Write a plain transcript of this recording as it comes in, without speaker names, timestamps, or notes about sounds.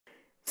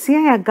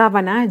Siaya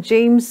Governor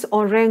James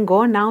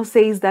Orengo now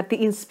says that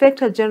the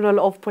Inspector General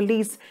of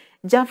Police,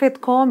 Japhet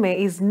Koome,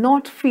 is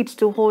not fit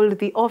to hold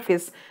the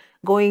office,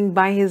 going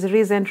by his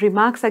recent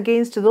remarks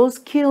against those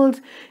killed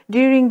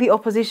during the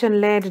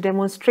opposition-led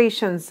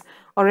demonstrations.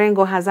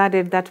 Orengo has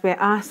added that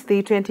whereas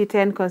the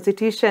 2010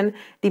 Constitution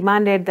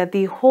demanded that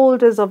the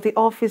holders of the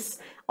office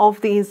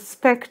of the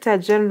Inspector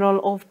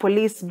General of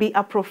Police be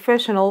a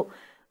professional,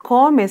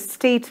 Koome's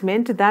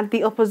statement that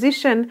the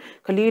opposition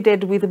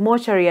colluded with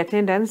mortuary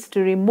attendants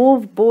to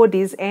remove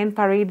bodies and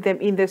parade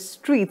them in the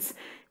streets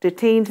to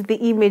taint the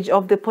image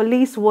of the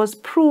police was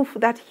proof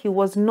that he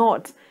was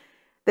not.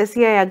 The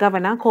Siaya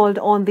governor called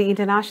on the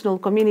international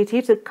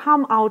community to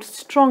come out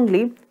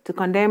strongly to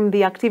condemn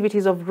the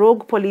activities of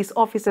rogue police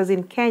officers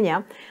in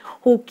Kenya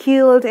who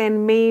killed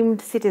and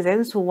maimed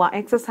citizens who were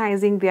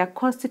exercising their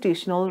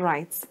constitutional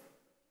rights.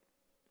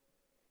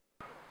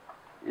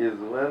 Is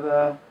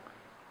whether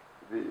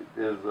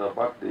there's a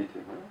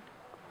backdating.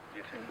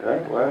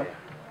 Yeah, well,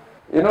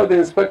 you know, the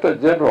Inspector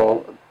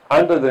General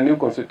under the new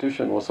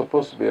constitution was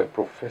supposed to be a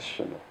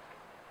professional.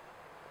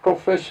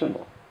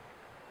 Professional.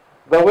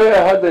 The way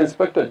I heard the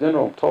Inspector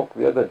General talk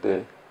the other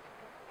day,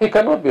 he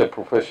cannot be a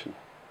professional.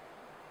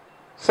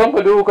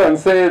 Somebody who can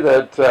say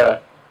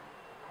that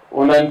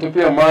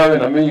unanitupia mawe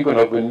na mimi niko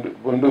na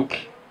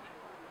bunduki.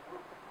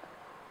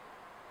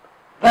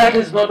 That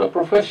is not a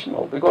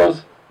professional,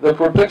 because the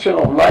protection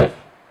of life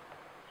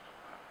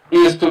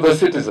is to the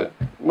citizen,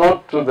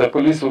 not to the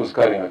police who is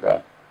carrying a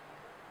gun.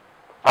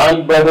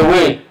 And by the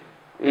way,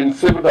 in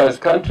civilized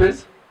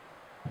countries,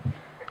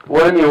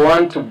 when you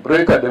want to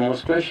break a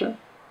demonstration,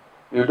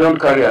 you don't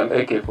carry an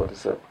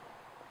AK-47.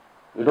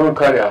 You don't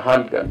carry a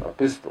handgun or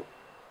pistol.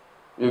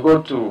 You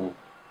go to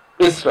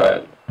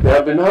Israel. They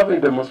have been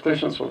having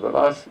demonstrations for the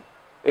last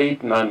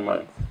 8-9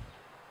 months.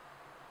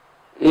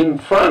 In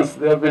France,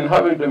 they have been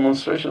having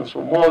demonstrations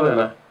for more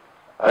than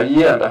a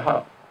year and a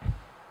half.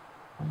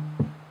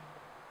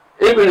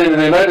 Even in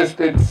the United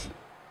States,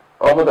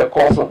 over the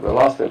course of the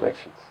last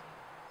elections,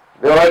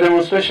 there were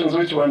demonstrations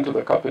which went to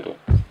the Capitol.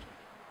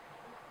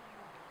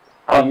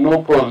 And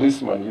no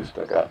policeman used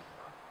a gun.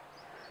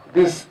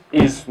 This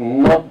is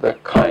not the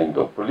kind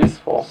of police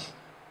force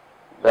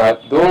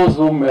that those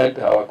who made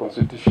our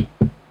Constitution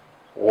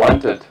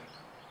wanted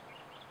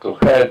to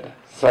head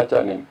such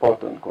an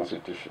important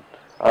Constitution.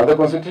 And the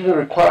Constitution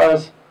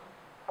requires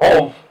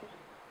of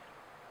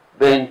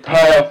the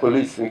entire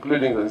police,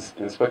 including the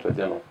Inspector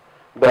General,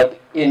 that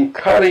in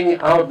carrying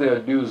out their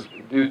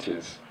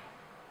duties,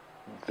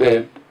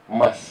 they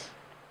must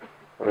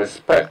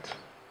respect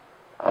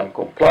and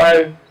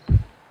comply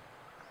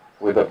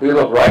with the Bill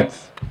of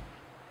Rights,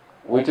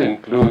 which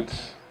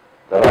includes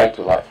the right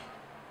to life.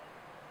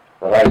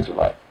 The right to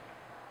life.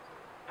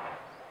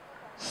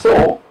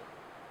 So,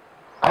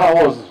 I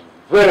was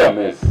very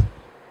amazed.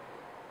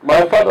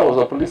 My father was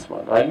a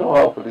policeman. I know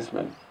how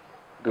policemen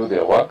do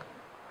their work.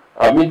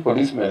 I meet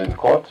policemen in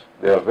court.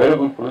 They are very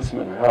good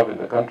policemen we have in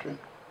the country.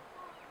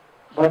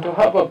 But to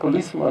have a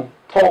policeman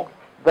talk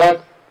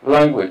that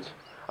language.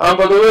 And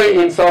by the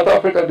way, in South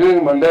Africa during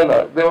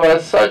Mandela, there were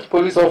such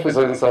police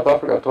officers in South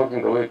Africa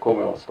talking the way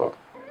Koome was talking.